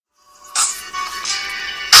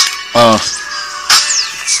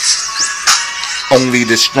Only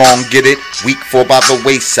the strong get it, weak fall by the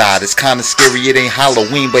wayside. It's kinda scary, it ain't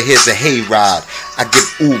Halloween, but here's a hayride. I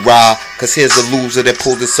give oorah, cause here's a loser that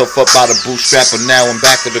pulled himself up out of bootstrap, and now I'm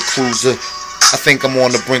back of the cruiser. I think I'm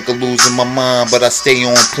on the brink of losing my mind, but I stay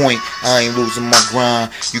on point, I ain't losing my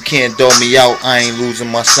grind. You can't dog me out, I ain't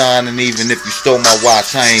losing my shine, and even if you stole my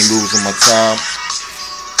watch, I ain't losing my time.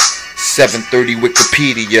 7:30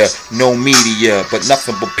 Wikipedia, no media, but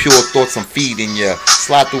nothing but pure thoughts I'm feeding ya.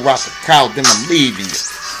 Slide throughout the crowd, then I'm leaving ya.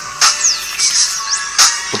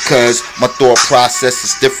 Because my thought process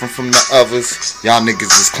is different from the others. Y'all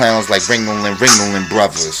niggas is clowns like Ringling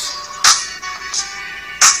Brothers.